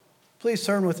Please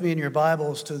turn with me in your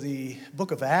Bibles to the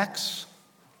book of Acts.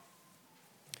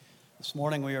 This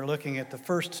morning we are looking at the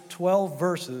first 12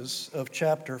 verses of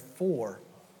chapter 4.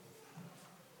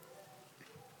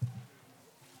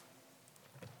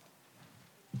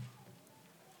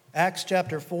 Acts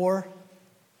chapter 4,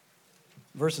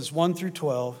 verses 1 through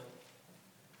 12.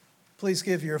 Please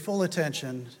give your full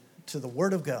attention to the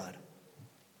Word of God.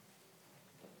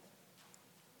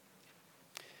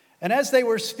 And as they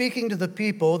were speaking to the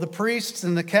people, the priests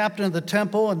and the captain of the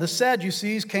temple and the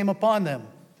Sadducees came upon them,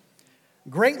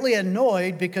 greatly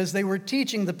annoyed because they were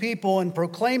teaching the people and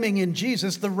proclaiming in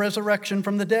Jesus the resurrection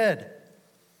from the dead.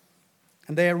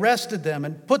 And they arrested them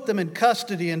and put them in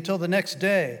custody until the next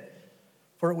day,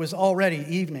 for it was already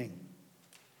evening.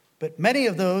 But many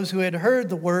of those who had heard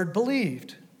the word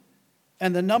believed,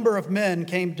 and the number of men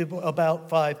came to about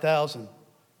 5,000.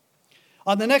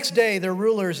 On the next day, their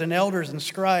rulers and elders and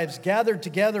scribes gathered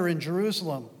together in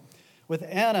Jerusalem with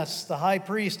Annas the high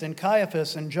priest and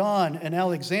Caiaphas and John and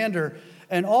Alexander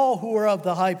and all who were of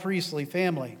the high priestly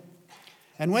family.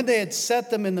 And when they had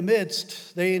set them in the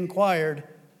midst, they inquired,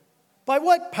 "By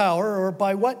what power or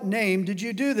by what name did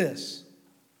you do this?"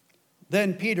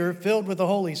 Then Peter, filled with the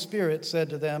Holy Spirit, said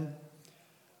to them,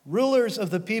 "Rulers of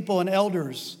the people and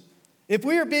elders, if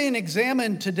we are being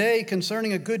examined today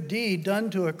concerning a good deed done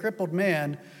to a crippled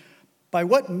man, by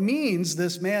what means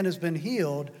this man has been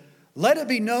healed, let it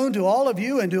be known to all of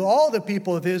you and to all the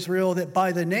people of Israel that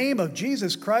by the name of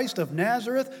Jesus Christ of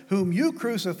Nazareth, whom you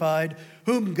crucified,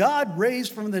 whom God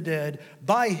raised from the dead,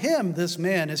 by him this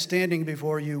man is standing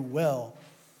before you well.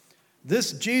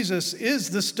 This Jesus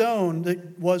is the stone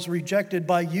that was rejected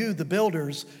by you, the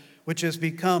builders, which has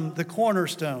become the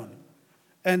cornerstone.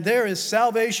 And there is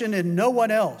salvation in no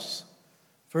one else,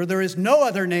 for there is no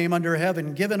other name under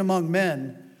heaven given among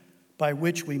men by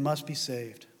which we must be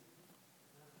saved."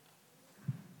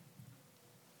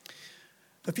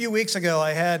 A few weeks ago,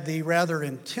 I had the rather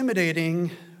intimidating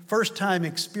first-time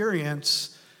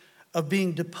experience of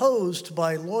being deposed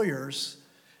by lawyers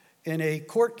in a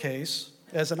court case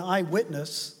as an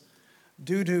eyewitness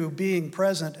due to being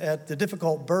present at the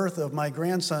difficult birth of my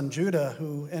grandson, Judah,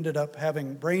 who ended up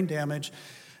having brain damage.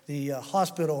 The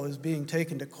hospital is being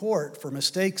taken to court for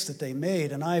mistakes that they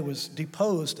made, and I was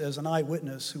deposed as an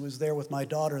eyewitness who was there with my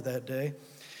daughter that day.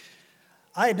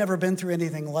 I had never been through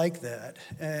anything like that,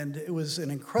 and it was an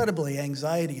incredibly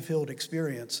anxiety-filled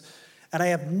experience. And I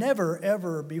have never,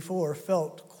 ever before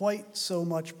felt quite so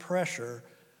much pressure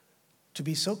to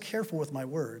be so careful with my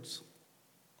words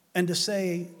and to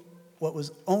say what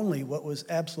was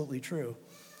absolutely true.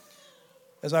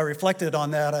 As I reflected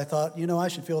on that, I thought, I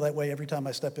should feel that way every time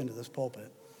I step into this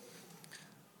pulpit.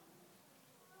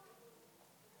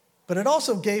 But it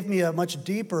also gave me a much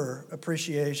deeper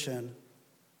appreciation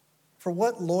for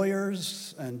what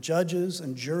lawyers and judges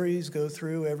and juries go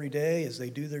through every day as they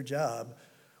do their job,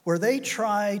 where they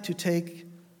try to take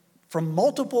from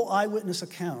multiple eyewitness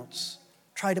accounts,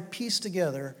 try to piece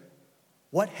together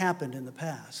what happened in the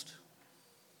past.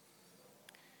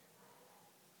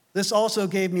 This also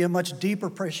gave me a much deeper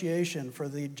appreciation for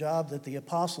the job that the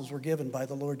apostles were given by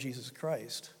the Lord Jesus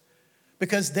Christ,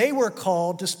 because they were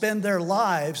called to spend their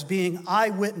lives being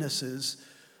eyewitnesses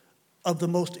of the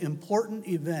most important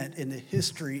event in the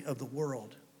history of the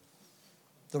world,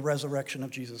 the resurrection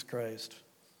of Jesus Christ.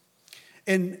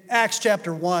 In Acts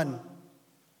chapter 1,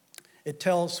 it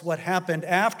tells what happened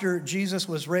after Jesus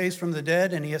was raised from the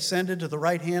dead and he ascended to the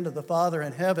right hand of the Father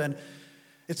in heaven.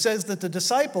 It says that the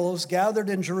disciples gathered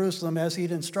in Jerusalem as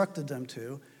he'd instructed them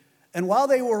to, and while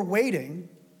they were waiting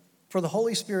for the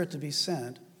Holy Spirit to be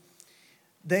sent,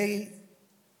 they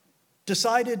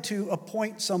decided to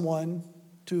appoint someone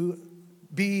to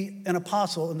be an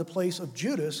apostle in the place of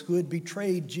Judas, who had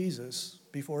betrayed Jesus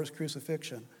before his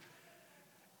crucifixion.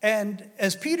 And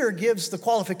as Peter gives the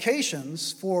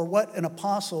qualifications for what an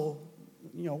apostle,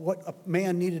 what a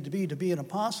man needed to be an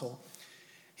apostle,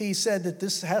 he said that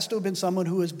this has to have been someone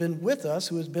who has been with us,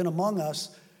 who has been among us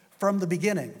from the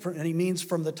beginning. And he means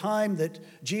from the time that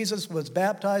Jesus was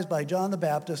baptized by John the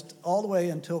Baptist all the way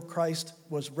until Christ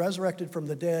was resurrected from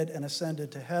the dead and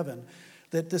ascended to heaven,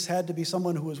 that this had to be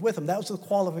someone who was with him. That was the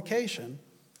qualification.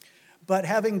 But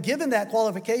having given that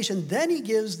qualification, then he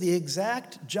gives the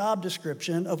exact job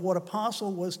description of what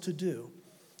apostle was to do.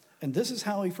 And this is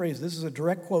how he phrased it. This is a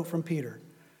direct quote from Peter.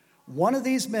 "One of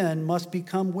these men must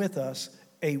become with us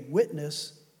a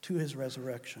witness to his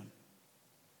resurrection."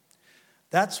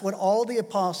 That's what all the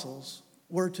apostles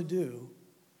were to do,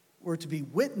 were to be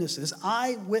witnesses,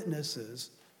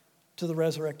 eyewitnesses to the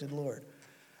resurrected Lord.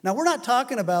 Now, we're not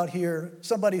talking about here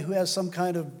somebody who has some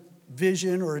kind of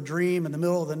vision or a dream in the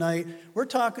middle of the night. We're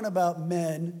talking about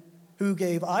men who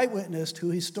gave eyewitness to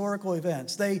historical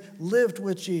events. They lived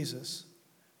with Jesus.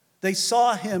 They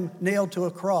saw him nailed to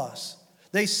a cross.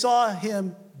 They saw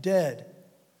him dead.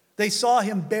 They saw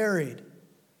him buried.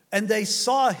 And they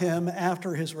saw him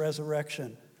after his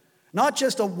resurrection. Not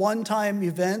just a one-time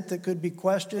event that could be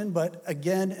questioned, but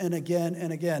again and again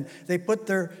and again. They put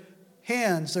their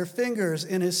hands, their fingers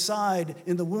in his side,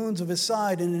 in the wounds of his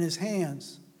side and in his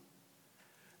hands.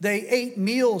 They ate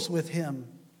meals with him.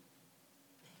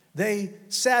 They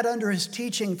sat under his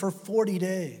teaching for 40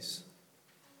 days.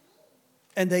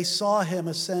 And they saw him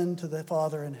ascend to the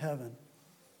Father in heaven.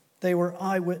 They were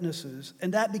eyewitnesses.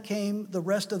 And that became the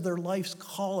rest of their life's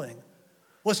calling,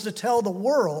 was to tell the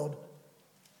world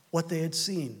what they had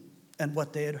seen and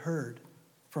what they had heard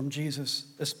from Jesus,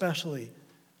 especially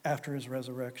after his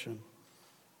resurrection.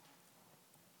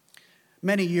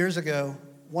 Many years ago,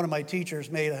 one of my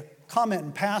teachers made a comment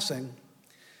in passing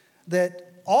that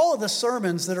all of the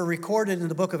sermons that are recorded in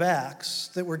the book of Acts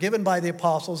that were given by the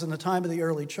apostles in the time of the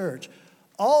early church,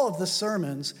 all of the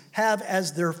sermons have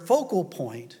as their focal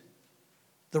point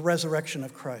the resurrection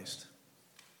of Christ.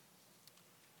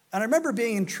 And I remember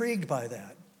being intrigued by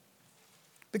that,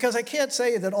 because I can't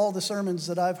say that all the sermons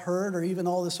that I've heard or even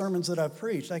all the sermons that I've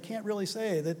preached, I can't really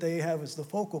say that they have as the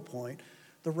focal point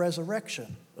the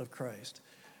resurrection of Christ.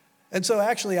 And so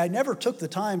actually, I never took the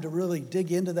time to really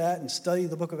dig into that and study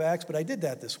the book of Acts, but I did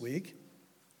that this week.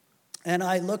 And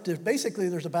I looked at, basically,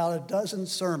 there's about a dozen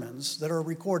sermons that are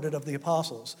recorded of the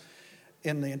apostles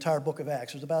in the entire book of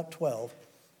Acts. There's about 12.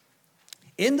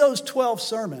 In those 12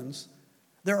 sermons,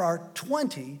 there are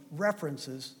 20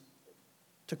 references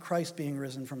to Christ being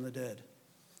risen from the dead.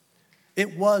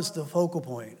 It was the focal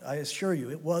point. I assure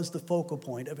you, it was the focal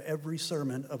point of every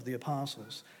sermon of the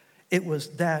apostles. It was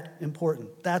that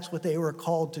important. That's what they were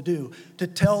called to do, to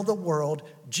tell the world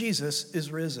Jesus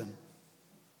is risen.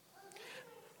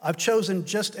 I've chosen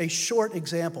just a short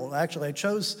example. Actually, I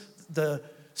chose the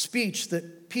speech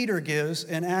that Peter gives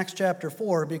in Acts chapter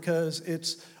 4 because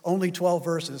it's only 12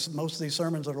 verses. Most of these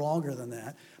sermons are longer than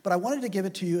that. But I wanted to give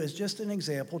it to you as just an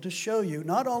example to show you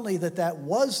not only that that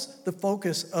was the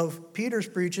focus of Peter's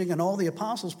preaching and all the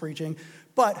apostles' preaching,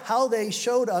 but how they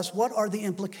showed us what are the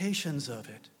implications of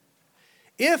it.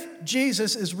 If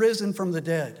Jesus is risen from the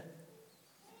dead,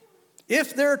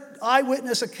 if their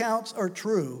eyewitness accounts are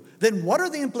true, then what are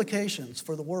the implications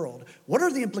for the world? What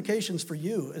are the implications for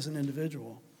you as an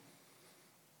individual?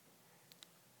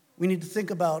 We need to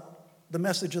think about the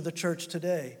message of the church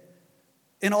today.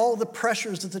 In all the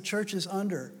pressures that the church is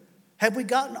under, have we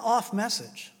gotten off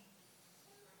message?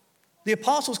 The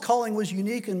apostles' calling was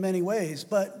unique in many ways,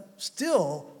 but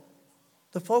still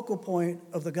the focal point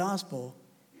of the gospel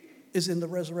is in the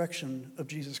resurrection of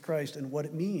Jesus Christ and what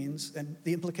it means and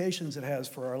the implications it has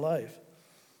for our life.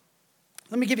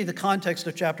 Let me give you the context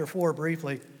of chapter 4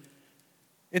 briefly.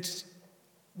 It's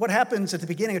what happens at the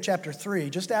beginning of chapter 3,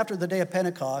 just after the day of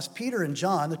Pentecost. Peter and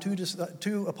John, the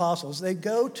two apostles, they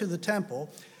go to the temple,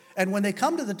 and when they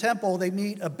come to the temple, they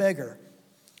meet a beggar.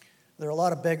 There are a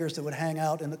lot of beggars that would hang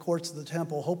out in the courts of the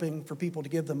temple hoping for people to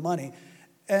give them money.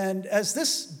 And as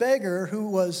this beggar, who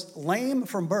was lame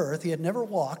from birth, he had never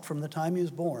walked from the time he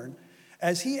was born,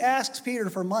 as he asks Peter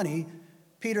for money,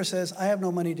 Peter says, "I have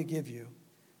no money to give you,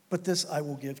 but this I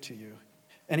will give to you."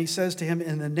 And he says to him,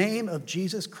 "In the name of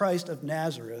Jesus Christ of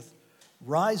Nazareth,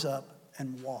 rise up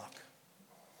and walk."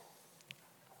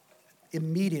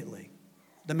 Immediately,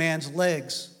 the man's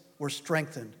legs were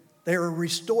strengthened. They were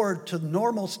restored to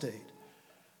normal state.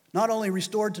 Not only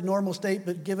restored to normal state,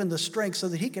 but given the strength so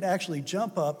that he could actually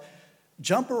jump up,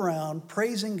 jump around,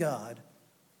 praising God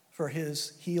for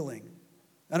his healing.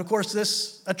 And of course,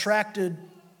 this attracted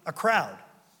a crowd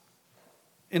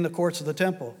in the courts of the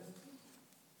temple.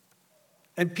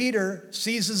 And Peter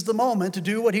seizes the moment to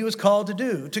do what he was called to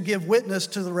do, to give witness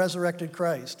to the resurrected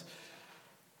Christ.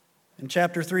 In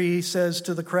chapter 3, he says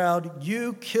to the crowd,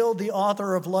 "You killed the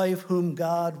author of life, whom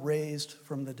God raised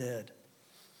from the dead."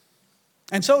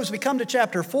 And so as we come to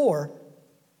chapter 4,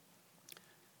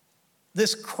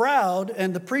 this crowd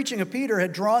and the preaching of Peter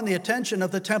had drawn the attention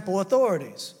of the temple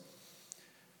authorities.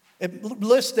 It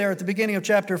lists there at the beginning of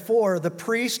chapter 4, the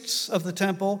priests of the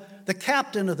temple, the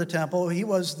captain of the temple. He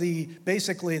was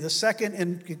basically the second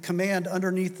in command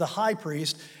underneath the high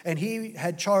priest, and he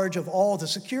had charge of all the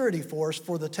security force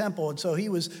for the temple. And so he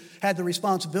had the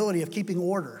responsibility of keeping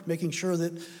order, making sure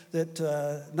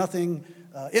that nothing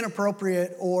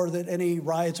inappropriate or that any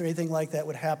riots or anything like that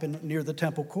would happen near the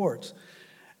temple courts.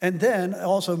 And then it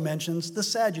also mentions the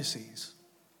Sadducees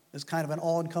as kind of an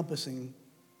all-encompassing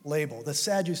label. The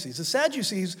Sadducees. The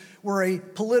Sadducees were a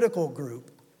political group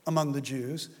among the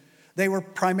Jews. They were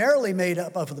primarily made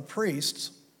up of the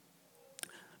priests,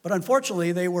 But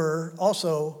unfortunately, they were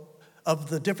also, of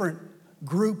the different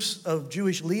groups of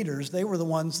Jewish leaders, they were the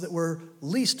ones that were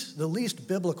the least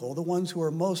biblical, the ones who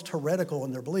were most heretical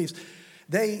in their beliefs.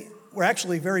 They were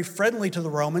actually very friendly to the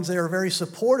Romans. They were very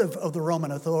supportive of the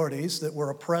Roman authorities that were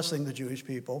oppressing the Jewish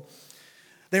people.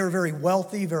 They were very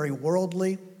wealthy, very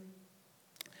worldly.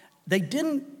 They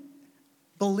didn't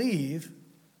believe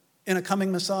in a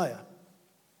coming Messiah.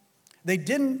 They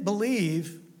didn't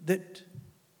believe that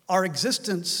our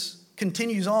existence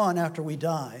continues on after we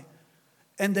die.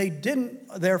 And they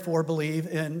didn't, therefore, believe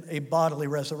in a bodily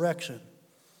resurrection.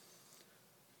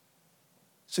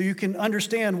 So you can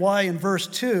understand why in verse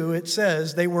 2 it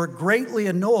says they were greatly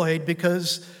annoyed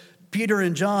because Peter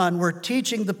and John were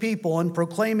teaching the people and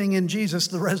proclaiming in Jesus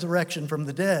the resurrection from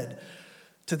the dead.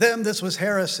 To them, this was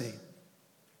heresy.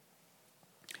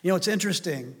 You know, it's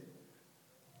interesting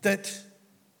that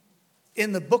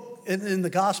in the book, in the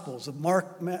Gospels of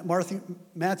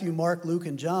Matthew, Mark, Luke,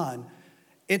 and John,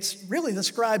 it's really the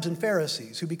scribes and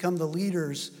Pharisees who become the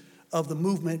leaders of the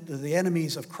movement, the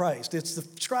enemies of Christ. It's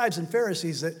the scribes and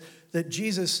Pharisees that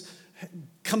Jesus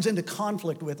comes into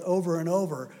conflict with over and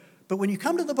over. But when you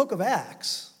come to the book of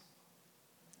Acts,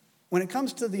 when it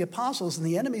comes to the apostles and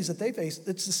the enemies that they face,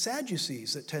 it's the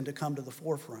Sadducees that tend to come to the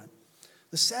forefront.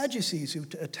 The Sadducees who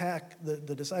attack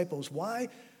the disciples. Why?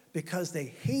 Because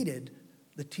they hated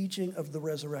the teaching of the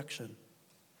resurrection.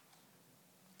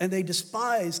 And they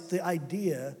despised the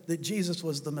idea that Jesus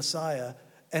was the Messiah.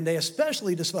 And they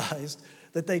especially despised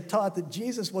that they taught that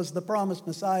Jesus was the promised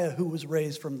Messiah who was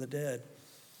raised from the dead.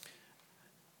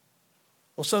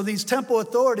 Well, so these temple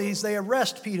authorities, they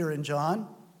arrest Peter and John.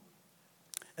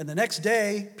 And the next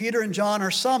day, Peter and John are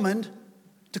summoned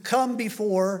to come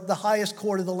before the highest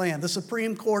court of the land, the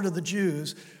supreme court of the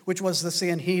Jews, which was the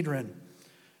Sanhedrin.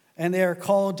 And they are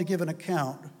called to give an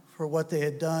account for what they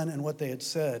had done and what they had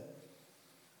said.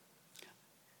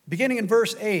 Beginning in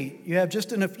verse 8, you have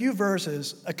just in a few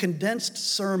verses a condensed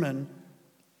sermon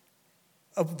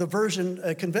of the version,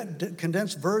 a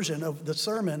condensed version of the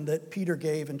sermon that Peter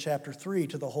gave in chapter 3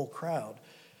 to the whole crowd.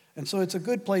 And so it's a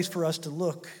good place for us to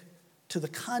look to the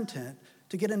content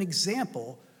to get an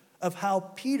example of how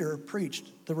Peter preached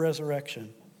the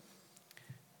resurrection.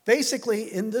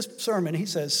 Basically, in this sermon, he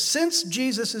says, since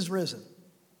Jesus is risen,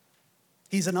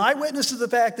 he's an eyewitness to the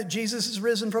fact that Jesus is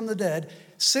risen from the dead.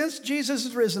 Since Jesus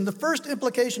is risen, the first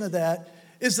implication of that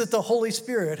is that the Holy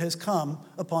Spirit has come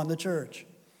upon the church.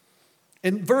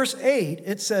 In verse 8,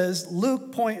 it says,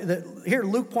 Luke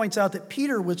points out that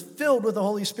Peter was filled with the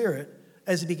Holy Spirit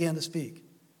as he began to speak.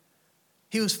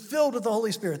 He was filled with the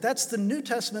Holy Spirit. That's the New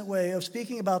Testament way of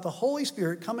speaking about the Holy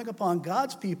Spirit coming upon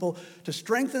God's people to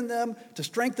strengthen them, to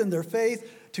strengthen their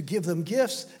faith, to give them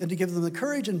gifts, and to give them the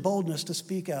courage and boldness to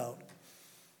speak out.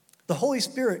 The Holy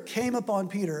Spirit came upon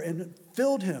Peter and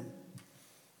filled him.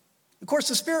 Of course,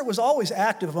 the Spirit was always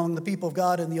active among the people of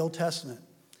God in the Old Testament.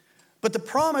 But the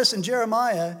promise in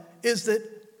Jeremiah is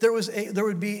that there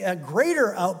would be a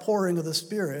greater outpouring of the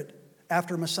Spirit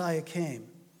after Messiah came.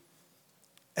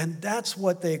 And that's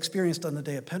what they experienced on the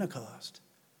day of Pentecost.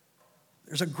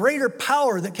 There's a greater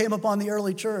power that came upon the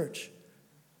early church.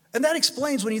 And that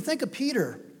explains, when you think of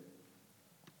Peter,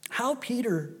 how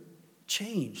Peter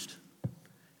changed.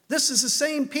 This is the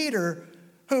same Peter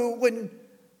who, when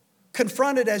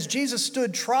confronted as Jesus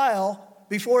stood trial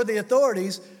before the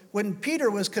authorities, when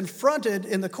Peter was confronted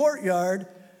in the courtyard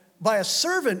by a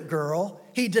servant girl,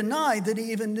 he denied that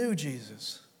he even knew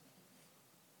Jesus.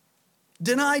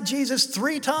 Denied Jesus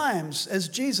 3 times as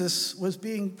Jesus was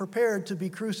being prepared to be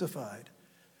crucified.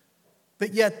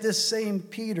 But yet this same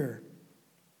Peter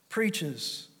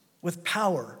preaches with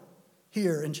power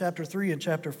here in chapter 3 and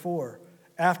chapter 4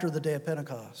 after the day of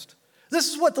Pentecost.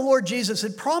 This is what the Lord Jesus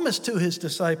had promised to his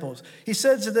disciples. He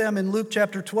said to them in Luke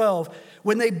chapter 12,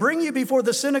 when they bring you before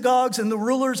the synagogues and the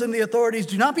rulers and the authorities,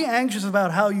 do not be anxious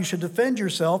about how you should defend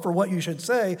yourself or what you should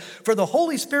say, for the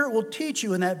Holy Spirit will teach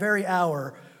you in that very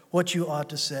hour what you ought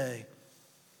to say.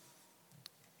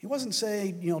 He wasn't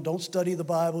saying, don't study the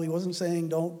Bible. He wasn't saying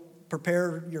don't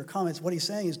prepare your comments. What he's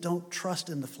saying is don't trust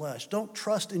in the flesh. Don't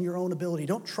trust in your own ability.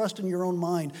 Don't trust in your own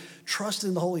mind. Trust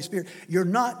in the Holy Spirit. You're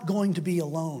not going to be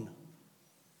alone.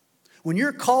 When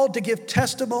you're called to give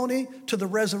testimony to the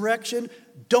resurrection,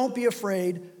 don't be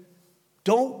afraid.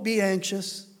 Don't be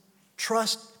anxious.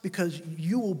 Trust, because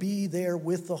you will be there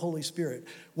with the Holy Spirit.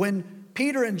 When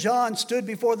Peter and John stood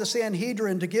before the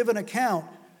Sanhedrin to give an account,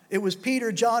 it was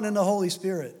Peter, John, and the Holy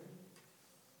Spirit.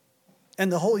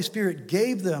 And the Holy Spirit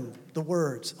gave them the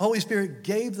words. The Holy Spirit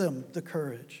gave them the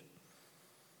courage.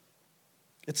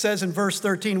 It says in verse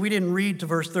 13, we didn't read to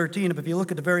verse 13, but if you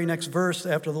look at the very next verse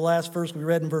after the last verse we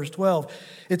read in verse 12,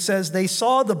 it says, they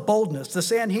saw the boldness, the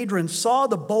Sanhedrin saw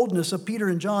the boldness of Peter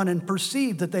and John and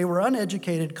perceived that they were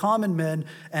uneducated, common men,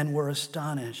 and were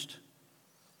astonished.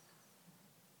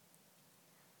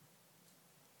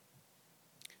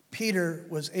 Peter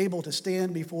was able to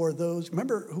stand before those,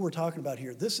 remember who we're talking about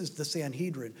here. This is the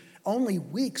Sanhedrin. Only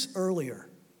weeks earlier,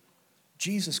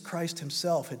 Jesus Christ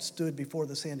himself had stood before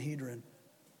the Sanhedrin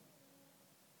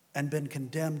and been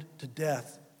condemned to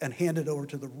death and handed over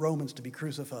to the Romans to be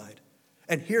crucified.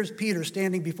 And here's Peter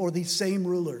standing before these same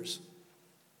rulers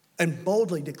and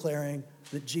boldly declaring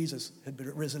that Jesus had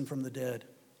been risen from the dead.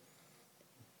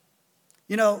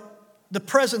 You know, the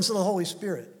presence of the Holy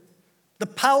Spirit, the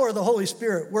power of the Holy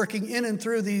Spirit working in and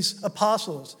through these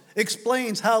apostles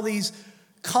explains how these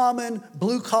common,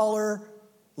 blue-collar,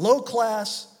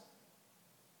 low-class,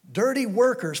 dirty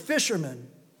workers, fishermen,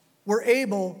 were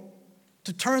able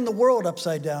to turn the world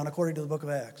upside down, according to the book of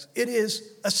Acts. It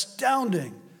is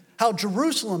astounding how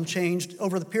Jerusalem changed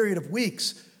over the period of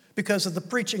weeks because of the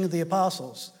preaching of the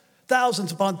apostles.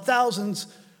 Thousands upon thousands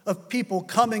of people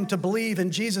coming to believe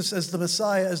in Jesus as the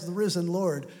Messiah, as the risen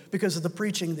Lord, because of the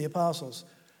preaching of the apostles.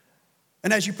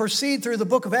 And as you proceed through the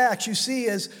book of Acts, you see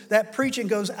as that preaching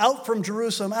goes out from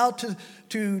Jerusalem, out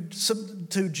to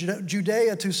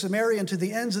Judea, to Samaria, and to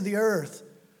the ends of the earth,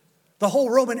 the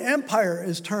whole Roman Empire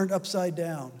is turned upside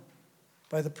down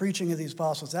by the preaching of these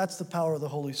apostles. That's the power of the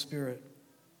Holy Spirit.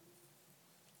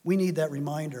 We need that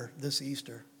reminder this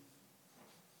Easter.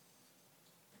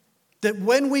 That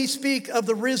when we speak of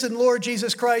the risen Lord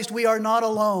Jesus Christ, we are not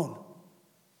alone.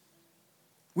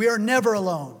 We are never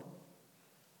alone.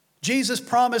 Jesus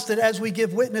promised that as we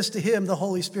give witness to him, the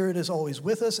Holy Spirit is always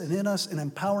with us and in us and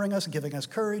empowering us, giving us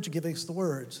courage, giving us the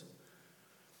words.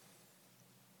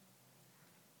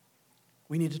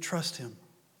 We need to trust him.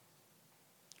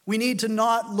 We need to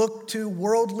not look to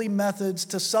worldly methods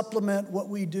to supplement what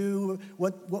we do,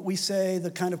 what we say,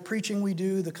 the kind of preaching we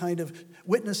do, the kind of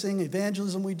witnessing,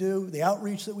 evangelism we do, the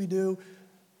outreach that we do.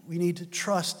 We need to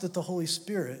trust that the Holy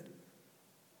Spirit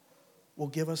will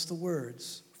give us the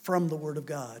words from the Word of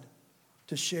God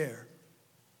to share,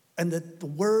 and that the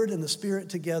Word and the Spirit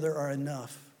together are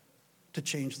enough to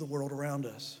change the world around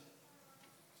us.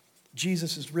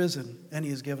 Jesus is risen, and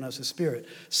he has given us his Spirit.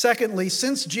 Secondly,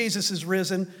 since Jesus is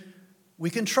risen, we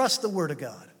can trust the Word of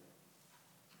God.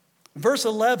 Verse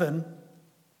 11,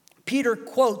 Peter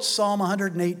quotes Psalm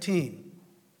 118.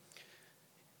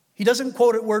 He doesn't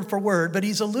quote it word for word, but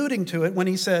he's alluding to it when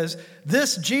he says,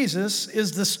 "This Jesus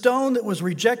is the stone that was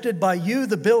rejected by you,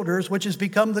 the builders, which has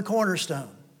become the cornerstone."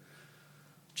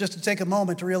 Just to take a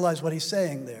moment to realize what he's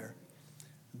saying there.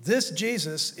 This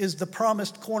Jesus is the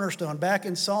promised cornerstone. Back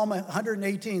in Psalm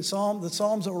 118, the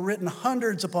Psalms that were written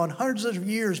hundreds upon hundreds of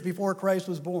years before Christ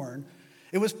was born,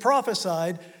 it was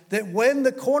prophesied that when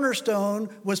the cornerstone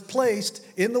was placed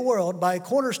in the world, by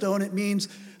cornerstone it means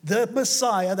the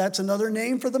Messiah, that's another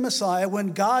name for the Messiah.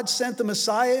 When God sent the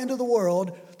Messiah into the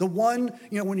world, the one,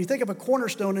 when you think of a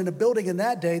cornerstone in a building in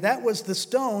that day, that was the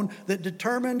stone that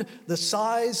determined the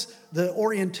size, the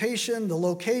orientation, the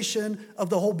location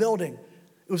of the whole building.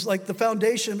 It was like the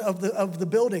foundation of the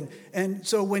building. And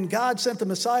so when God sent the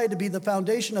Messiah to be the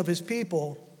foundation of his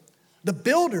people, the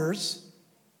builders,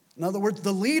 in other words,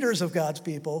 the leaders of God's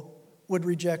people, would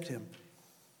reject him.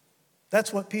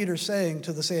 That's what Peter's saying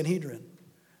to the Sanhedrin.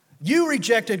 You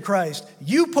rejected Christ.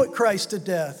 You put Christ to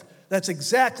death. That's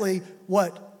exactly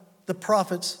what the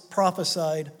prophets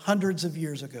prophesied hundreds of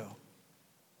years ago.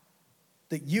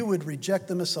 That you would reject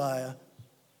the Messiah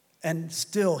and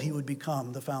still he would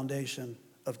become the foundation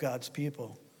of God's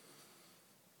people.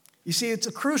 You see, it's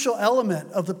a crucial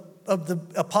element of the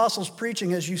apostles'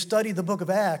 preaching as you study the book of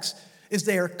Acts, is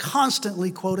they are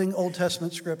constantly quoting Old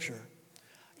Testament scripture.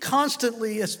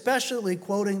 Constantly, especially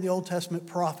quoting the Old Testament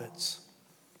prophets.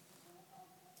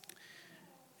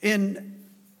 In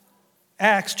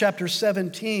Acts chapter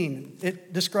 17,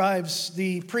 it describes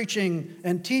the preaching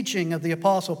and teaching of the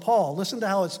Apostle Paul. Listen to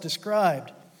how it's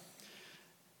described.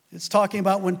 It's talking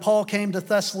about when Paul came to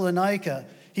Thessalonica.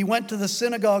 He went to the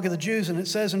synagogue of the Jews, and it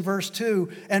says in verse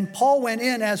 2, "And Paul went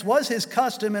in, as was his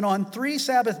custom, and on 3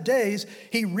 Sabbath days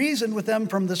he reasoned with them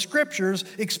from the Scriptures,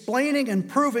 explaining and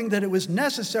proving that it was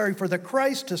necessary for the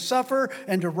Christ to suffer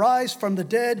and to rise from the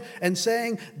dead, and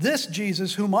saying, 'This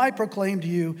Jesus, whom I proclaim to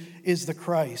you, is the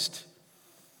Christ.'"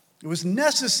 It was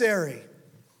necessary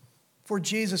for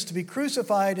Jesus to be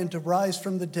crucified and to rise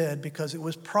from the dead because it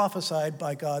was prophesied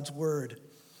by God's word.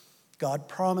 God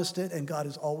promised it, and God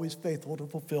is always faithful to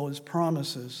fulfill his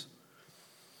promises.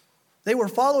 They were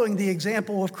following the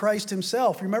example of Christ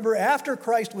himself. Remember, after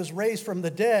Christ was raised from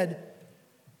the dead,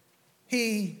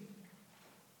 he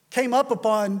came up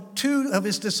upon two of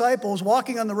his disciples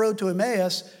walking on the road to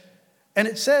Emmaus. And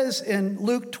it says in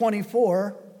Luke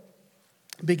 24,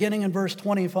 beginning in verse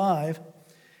 25,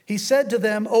 he said to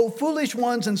them, "O foolish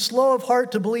ones and slow of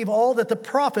heart to believe all that the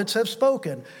prophets have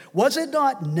spoken. Was it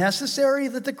not necessary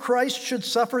that the Christ should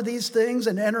suffer these things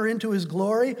and enter into his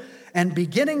glory? And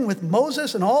beginning with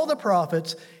Moses and all the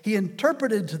prophets, he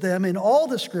interpreted to them in all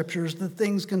the scriptures the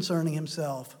things concerning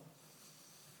himself."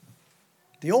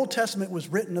 The Old Testament was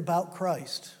written about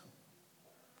Christ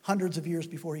hundreds of years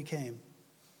before he came.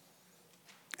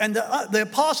 And the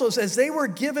apostles, as they were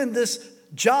given this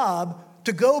job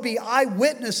to go be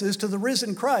eyewitnesses to the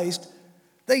risen Christ,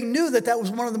 they knew that that was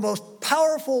one of the most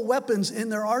powerful weapons in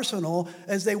their arsenal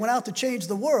as they went out to change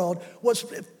the world, was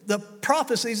the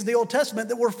prophecies of the Old Testament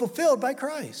that were fulfilled by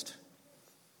Christ.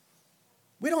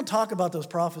 We don't talk about those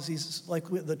prophecies like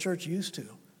the church used to.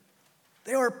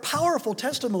 They are powerful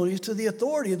testimonies to the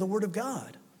authority of the Word of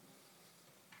God.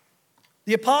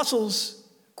 The apostles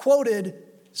quoted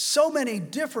so many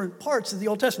different parts of the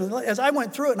Old Testament. As I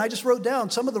went through it, and I just wrote down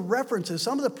some of the references,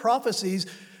 some of the prophecies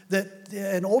that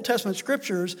in Old Testament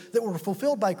scriptures that were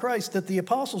fulfilled by Christ that the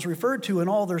apostles referred to in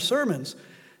all their sermons.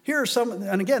 Here are some,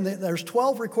 and again, there's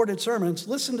 12 recorded sermons.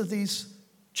 Listen to these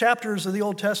chapters of the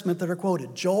Old Testament that are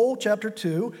quoted. Joel chapter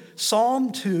 2,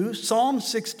 Psalm 2, Psalm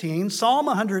 16, Psalm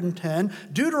 110,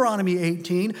 Deuteronomy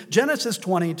 18, Genesis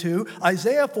 22,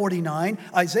 Isaiah 49,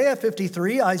 Isaiah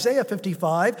 53, Isaiah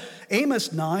 55,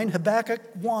 Amos 9, Habakkuk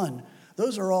 1.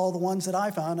 Those are all the ones that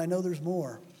I found. I know there's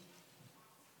more.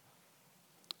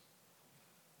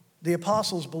 The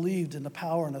apostles believed in the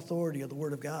power and authority of the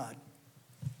Word of God.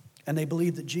 And they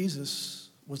believed that Jesus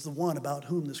was the one about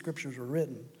whom the scriptures were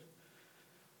written.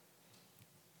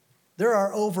 There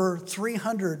are over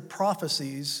 300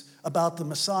 prophecies about the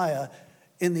Messiah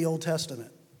in the Old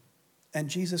Testament, and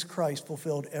Jesus Christ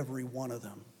fulfilled every one of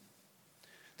them.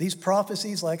 These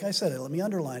prophecies, like I said, let me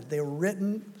underline it, they were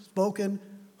written, spoken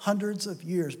hundreds of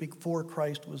years before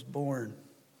Christ was born.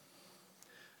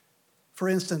 For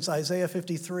instance, Isaiah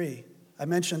 53. I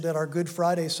mentioned at our Good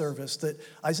Friday service that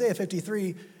Isaiah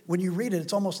 53, when you read it,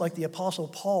 it's almost like the Apostle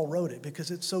Paul wrote it because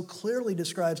it so clearly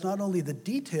describes not only the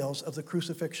details of the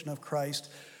crucifixion of Christ,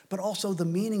 but also the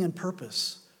meaning and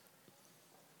purpose.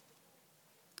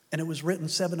 And it was written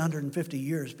 750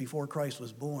 years before Christ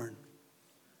was born.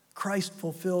 Christ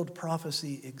fulfilled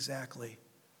prophecy exactly.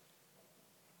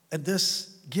 And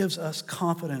this gives us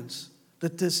confidence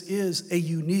that this is a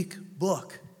unique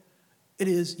book. It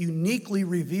is uniquely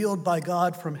revealed by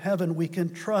God from heaven. We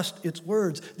can trust its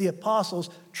words. The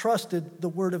apostles trusted the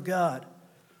Word of God.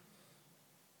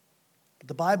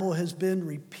 The Bible has been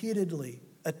repeatedly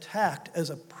attacked as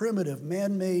a primitive,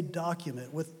 man-made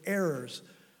document with errors,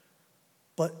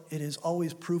 but it has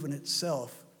always proven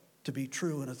itself to be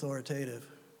true and authoritative.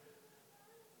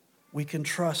 We can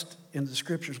trust in the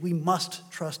Scriptures. We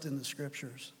must trust in the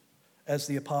Scriptures, as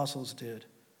the apostles did.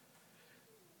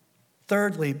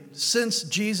 Thirdly, since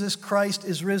Jesus Christ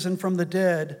is risen from the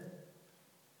dead,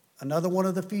 another one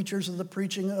of the features of the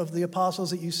preaching of the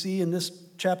apostles that you see in this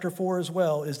chapter 4 as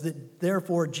well is that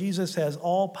therefore Jesus has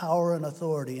all power and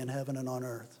authority in heaven and on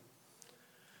earth.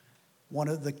 One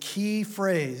of the key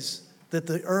phrases that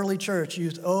the early church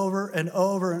used over and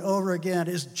over and over again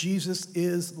is Jesus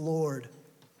is Lord.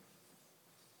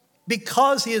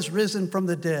 Because he is risen from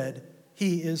the dead,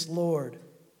 he is Lord.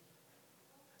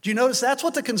 Do you notice that's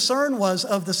what the concern was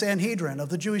of the Sanhedrin, of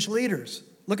the Jewish leaders?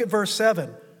 Look at verse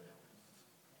 7.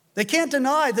 They can't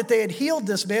deny that they had healed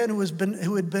this man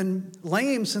who had been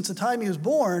lame since the time he was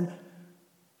born,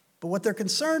 but what they're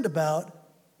concerned about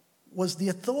was the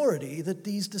authority that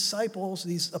these disciples,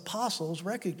 these apostles,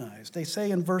 recognized. They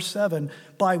say in verse 7,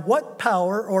 "By what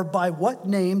power or by what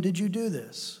name did you do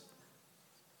this?"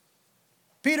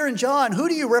 Peter and John, who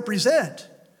do you represent?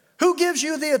 Who gives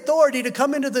you the authority to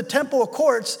come into the temple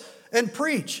courts and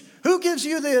preach? Who gives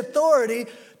you the authority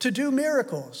to do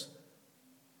miracles?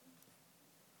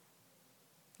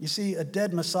 You see, a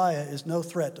dead Messiah is no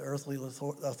threat to earthly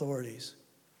authorities.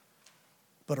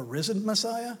 But a risen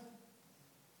Messiah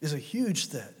is a huge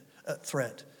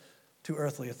threat to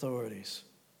earthly authorities.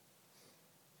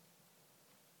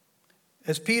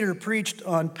 As Peter preached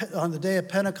on the day of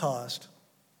Pentecost,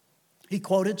 he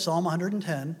quoted Psalm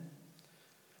 110,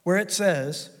 where it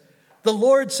says, "The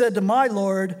Lord said to my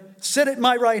Lord, sit at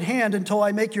my right hand until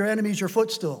I make your enemies your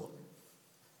footstool."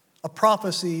 A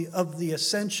prophecy of the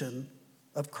ascension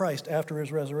of Christ after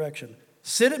his resurrection.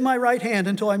 Sit at my right hand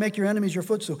until I make your enemies your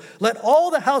footstool. Let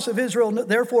all the house of Israel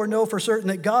therefore know for certain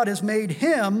that God has made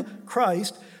him,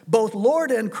 Christ, both Lord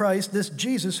and Christ, this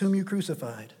Jesus whom you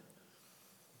crucified.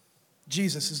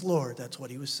 Jesus is Lord. That's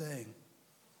what he was saying.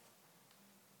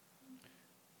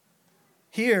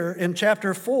 Here in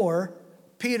chapter 4,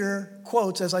 Peter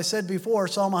quotes, as I said before,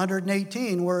 Psalm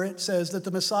 118, where it says that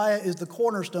the Messiah is the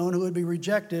cornerstone who would be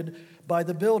rejected by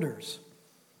the builders.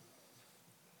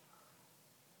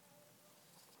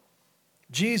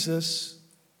 Jesus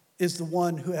is the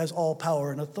one who has all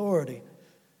power and authority.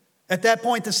 At that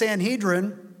point, the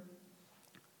Sanhedrin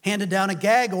handed down a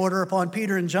gag order upon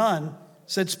Peter and John,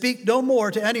 said, "Speak no more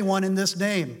to anyone in this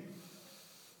name."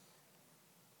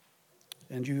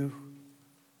 And you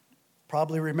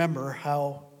probably remember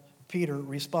how Peter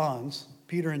responds.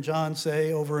 Peter and John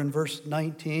say over in verse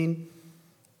 19,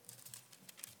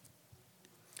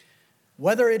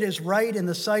 "Whether it is right in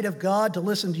the sight of God to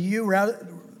listen to you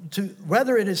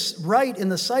whether it is right in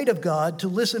the sight of God to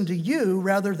listen to you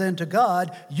rather than to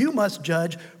God, you must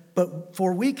judge,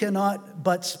 for we cannot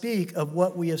but speak of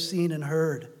what we have seen and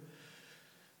heard."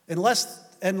 Unless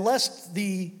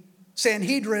the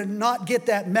Sanhedrin not get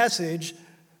that message,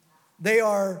 they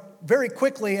are very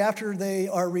quickly after they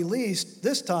are released,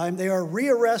 this time they are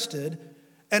rearrested,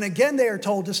 and again they are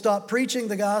told to stop preaching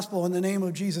the gospel in the name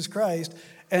of Jesus Christ.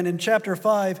 And in chapter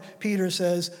 5, Peter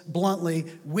says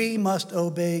bluntly, we must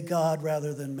obey God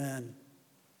rather than men.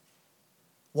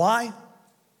 Why?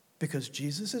 Because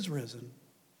Jesus is risen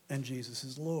and Jesus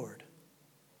is Lord.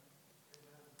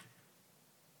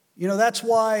 You know, that's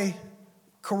why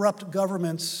corrupt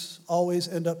governments always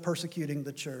end up persecuting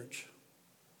the church.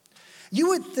 You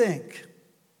would think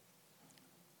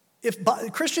if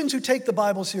Christians who take the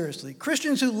Bible seriously,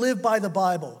 Christians who live by the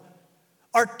Bible,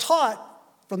 are taught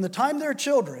from the time they're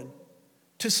children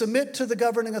to submit to the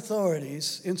governing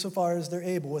authorities insofar as they're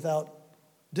able without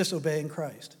disobeying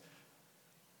Christ.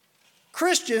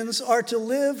 Christians are to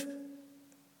live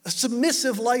a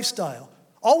submissive lifestyle,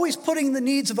 always putting the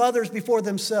needs of others before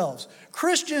themselves.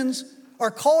 Christians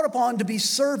are called upon to be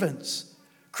servants.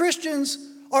 Christians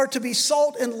are to be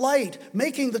salt and light,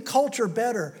 making the culture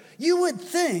better. You would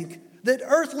think that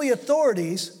earthly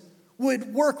authorities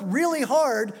would work really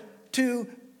hard to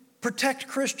protect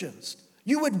Christians.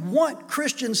 You would want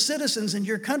Christian citizens in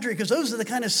your country because those are the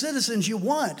kind of citizens you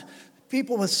want.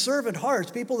 People with servant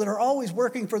hearts, people that are always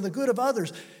working for the good of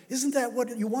others. Isn't that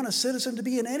what you want a citizen to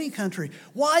be in any country?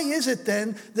 Why is it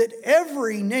then that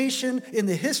every nation in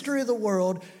the history of the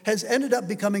world has ended up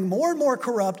becoming more and more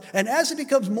corrupt, and as it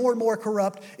becomes more and more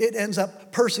corrupt, it ends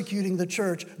up persecuting the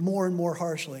church more and more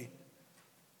harshly?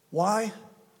 Why?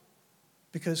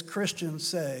 Because Christians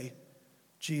say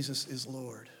Jesus is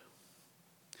Lord.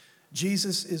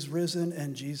 Jesus is risen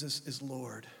and Jesus is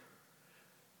Lord.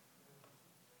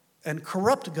 And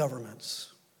corrupt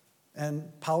governments,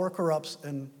 and power corrupts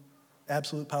and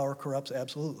absolute power corrupts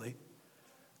absolutely.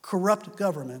 Corrupt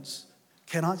governments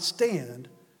cannot stand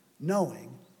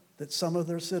knowing that some of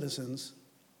their citizens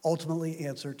ultimately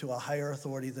answer to a higher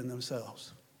authority than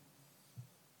themselves.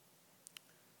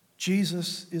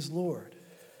 Jesus is Lord.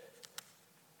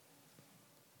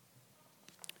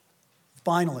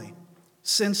 Finally,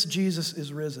 since Jesus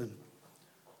is risen,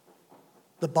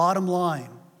 the bottom line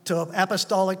to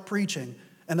apostolic preaching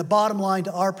and the bottom line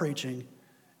to our preaching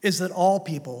is that all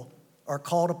people are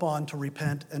called upon to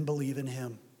repent and believe in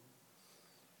him.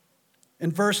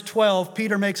 In verse 12,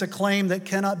 Peter makes a claim that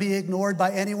cannot be ignored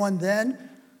by anyone then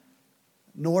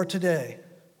nor today.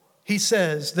 He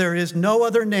says, "There is no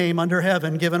other name under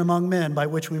heaven given among men by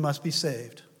which we must be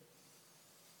saved."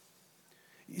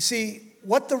 You see,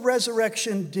 what the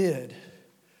resurrection did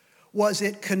was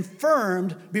it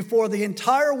confirmed before the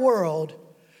entire world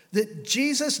that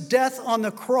Jesus' death on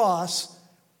the cross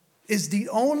is the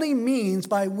only means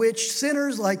by which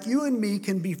sinners like you and me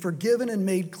can be forgiven and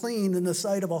made clean in the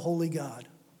sight of a holy God.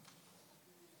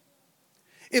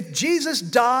 If Jesus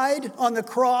died on the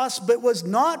cross but was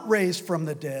not raised from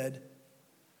the dead,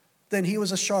 then he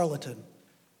was a charlatan.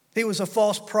 He was a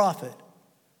false prophet.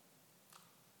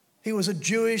 He was a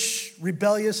Jewish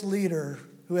rebellious leader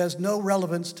who has no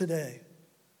relevance today.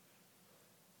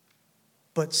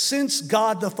 But since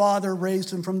God the Father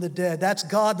raised him from the dead, that's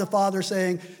God the Father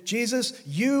saying, Jesus,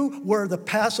 you were the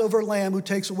Passover lamb who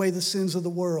takes away the sins of the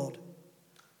world.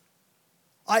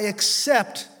 I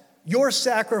accept your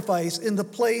sacrifice in the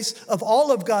place of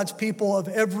all of God's people of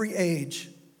every age.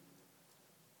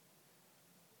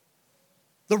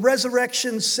 The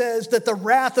resurrection says that the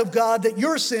wrath of God that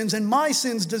your sins and my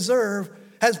sins deserve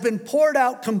has been poured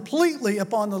out completely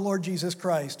upon the Lord Jesus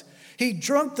Christ. He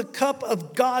drank the cup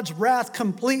of God's wrath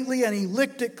completely and he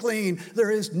licked it clean.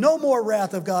 There is no more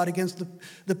wrath of God against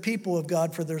the people of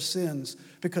God for their sins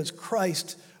because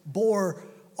Christ bore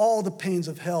all the pains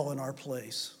of hell in our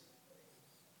place.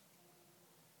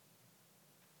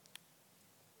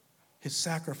 His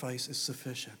sacrifice is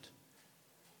sufficient.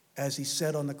 As he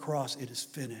said on the cross, it is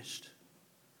finished.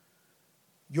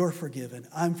 You're forgiven.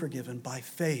 I'm forgiven by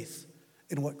faith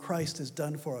in what Christ has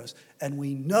done for us. And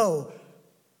we know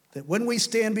that when we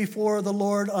stand before the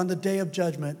Lord on the day of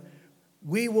judgment,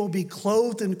 we will be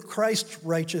clothed in Christ's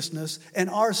righteousness, and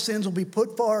our sins will be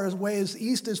put far away as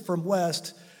east is from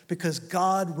west, because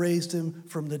God raised him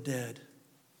from the dead.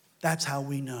 That's how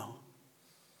we know.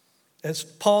 As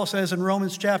Paul says in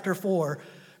Romans chapter 4,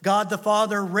 God the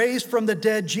Father raised from the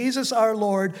dead Jesus our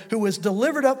Lord, who was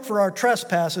delivered up for our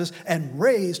trespasses and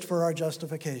raised for our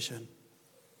justification.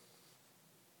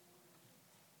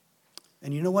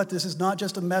 And you know what? This is not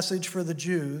just a message for the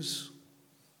Jews.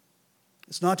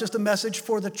 It's not just a message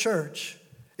for the church.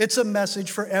 It's a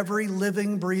message for every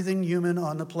living, breathing human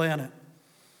on the planet.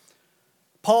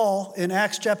 Paul, in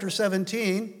Acts chapter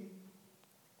 17,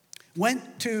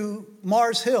 went to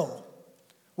Mars Hill,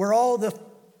 where all the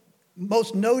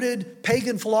most noted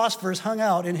pagan philosophers hung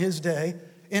out in his day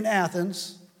in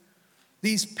Athens.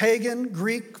 These pagan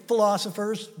Greek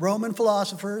philosophers, Roman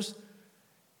philosophers,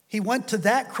 he went to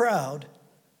that crowd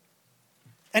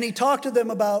and he talked to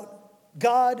them about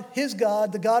God, his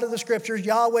God, the God of the Scriptures,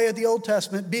 Yahweh of the Old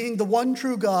Testament, being the one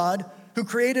true God who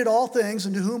created all things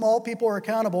and to whom all people are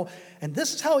accountable. And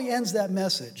this is how he ends that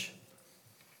message.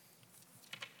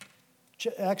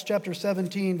 Acts chapter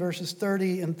 17, verses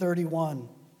 30 and 31.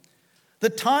 The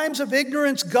times of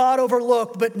ignorance God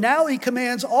overlooked, but now he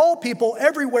commands all people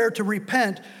everywhere to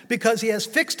repent, because he has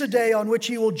fixed a day on which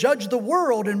he will judge the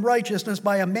world in righteousness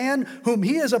by a man whom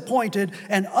he has appointed,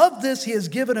 and of this he has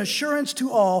given assurance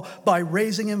to all by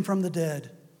raising him from the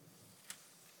dead.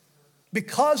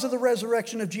 Because of the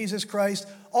resurrection of Jesus Christ,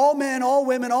 all men, all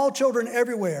women, all children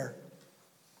everywhere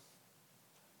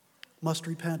must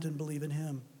repent and believe in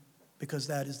him, because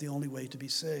that is the only way to be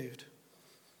saved.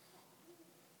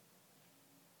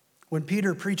 When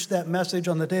Peter preached that message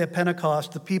on the day of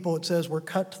Pentecost, the people, it says, were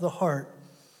cut to the heart.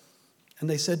 And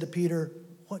they said to Peter,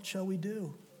 "What shall we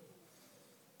do?"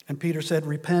 And Peter said,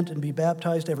 "Repent and be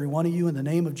baptized, every one of you, in the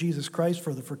name of Jesus Christ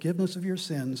for the forgiveness of your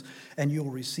sins, and you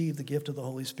will receive the gift of the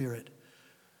Holy Spirit."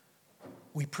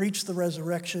 We preach the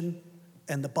resurrection,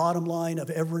 and the bottom line of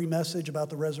every message about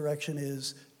the resurrection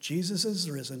is Jesus is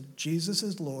risen, Jesus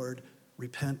is Lord,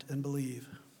 repent and believe.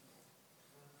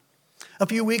 A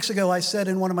few weeks ago, I said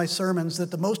in one of my sermons that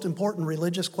the most important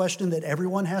religious question that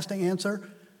everyone has to answer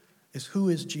is, who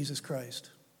is Jesus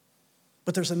Christ?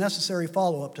 But there's a necessary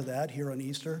follow-up to that here on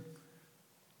Easter.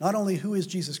 Not only who is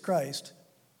Jesus Christ,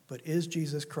 but is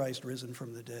Jesus Christ risen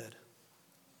from the dead?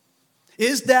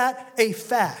 Is that a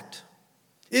fact?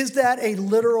 Is that a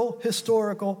literal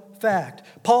historical fact?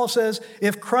 Paul says,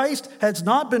 if Christ has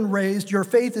not been raised, your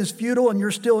faith is futile and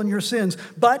you're still in your sins.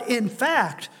 But in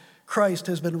fact, Christ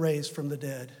has been raised from the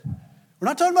dead. We're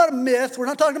not talking about a myth. We're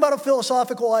not talking about a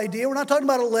philosophical idea. We're not talking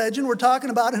about a legend. We're talking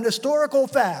about an historical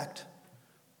fact.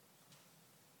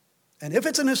 And if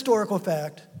it's an historical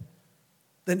fact,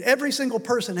 then every single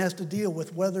person has to deal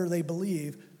with whether they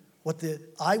believe what the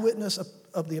eyewitness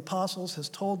of the apostles has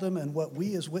told them and what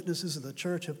we as witnesses of the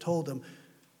church have told them.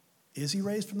 Is he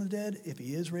raised from the dead? If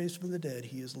he is raised from the dead,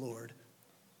 he is Lord.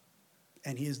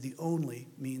 And he is the only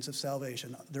means of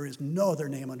salvation. There is no other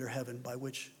name under heaven by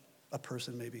which a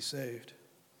person may be saved.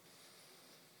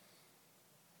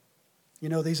 You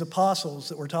know, these apostles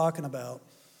that we're talking about,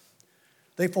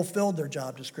 they fulfilled their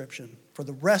job description. For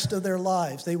the rest of their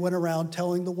lives, they went around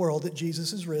telling the world that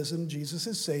Jesus is risen, Jesus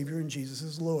is Savior, and Jesus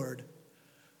is Lord.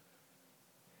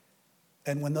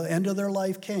 And when the end of their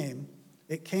life came,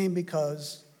 it came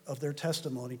because of their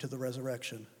testimony to the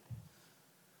resurrection.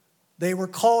 They were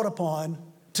called upon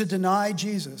to deny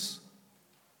Jesus,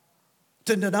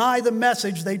 to deny the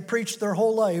message they'd preached their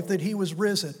whole life, that he was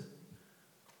risen.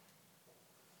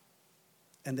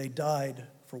 And they died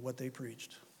for what they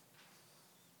preached.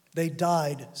 They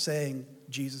died saying,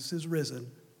 Jesus is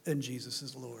risen and Jesus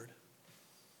is Lord.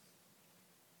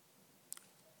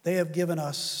 They have given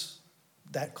us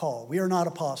that call. We are not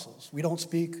apostles. We don't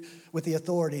speak with the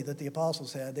authority that the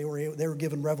apostles had. They were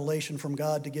given revelation from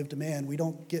God to give to man. We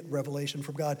don't get revelation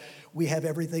from God. We have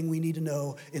everything we need to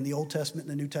know in the Old Testament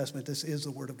and the New Testament. This is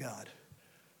the Word of God.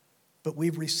 But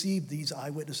we've received these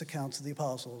eyewitness accounts of the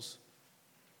apostles.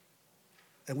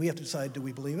 And we have to decide, do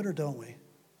we believe it or don't we?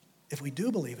 If we do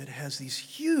believe it, it has these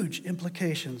huge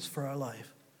implications for our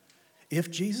life. If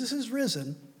Jesus is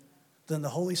risen, then the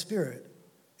Holy Spirit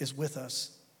is with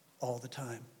us all the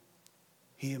time.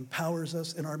 He empowers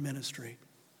us in our ministry,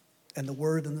 and the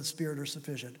Word and the Spirit are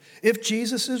sufficient. If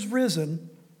Jesus is risen,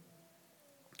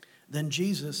 then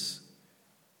Jesus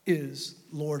is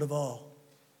Lord of all.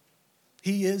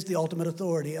 He is the ultimate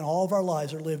authority, and all of our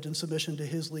lives are lived in submission to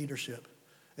his leadership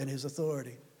and his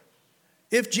authority.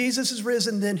 If Jesus is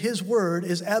risen, then his word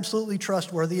is absolutely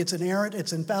trustworthy. It's inerrant,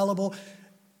 it's infallible,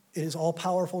 it is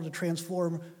all-powerful to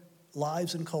transform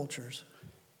lives and cultures.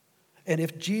 And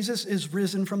if Jesus is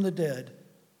risen from the dead,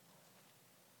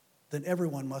 then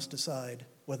everyone must decide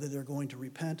whether they're going to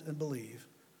repent and believe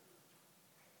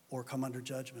or come under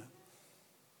judgment.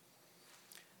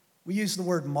 We use the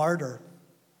word martyr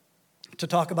to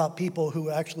talk about people who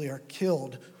actually are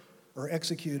killed or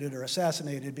executed or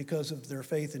assassinated because of their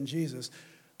faith in Jesus.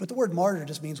 But the word martyr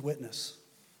just means witness.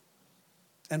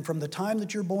 And from the time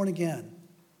that you're born again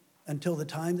until the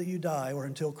time that you die or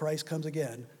until Christ comes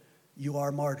again, you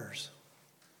are martyrs.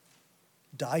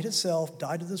 Die to self,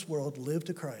 die to this world, live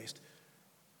to Christ.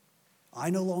 I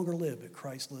no longer live, but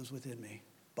Christ lives within me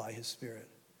by his Spirit.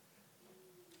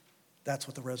 That's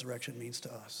what the resurrection means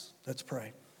to us. Let's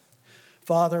pray.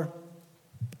 Father,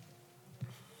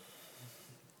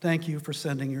 thank you for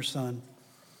sending your Son.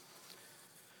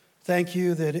 Thank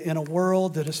you that in a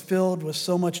world that is filled with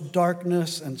so much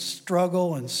darkness and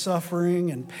struggle and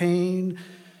suffering and pain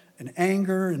and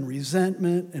anger and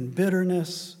resentment and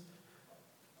bitterness,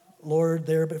 Lord,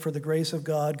 there but for the grace of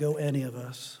God go any of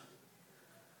us.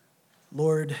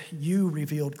 Lord, you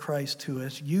revealed Christ to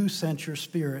us. You sent your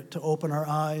Spirit to open our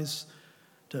eyes,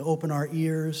 to open our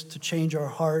ears, to change our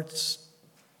hearts,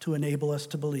 to enable us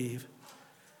to believe.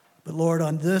 But Lord,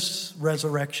 on this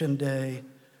resurrection day,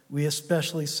 we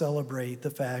especially celebrate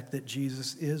the fact that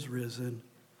Jesus is risen.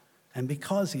 And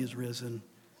because he is risen,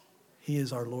 he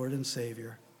is our Lord and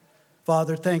Savior.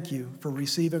 Father, thank you for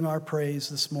receiving our praise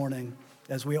this morning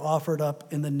as we offered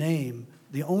up in the name,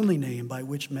 the only name by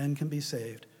which men can be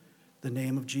saved, the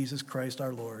name of Jesus Christ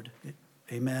our Lord.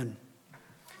 Amen.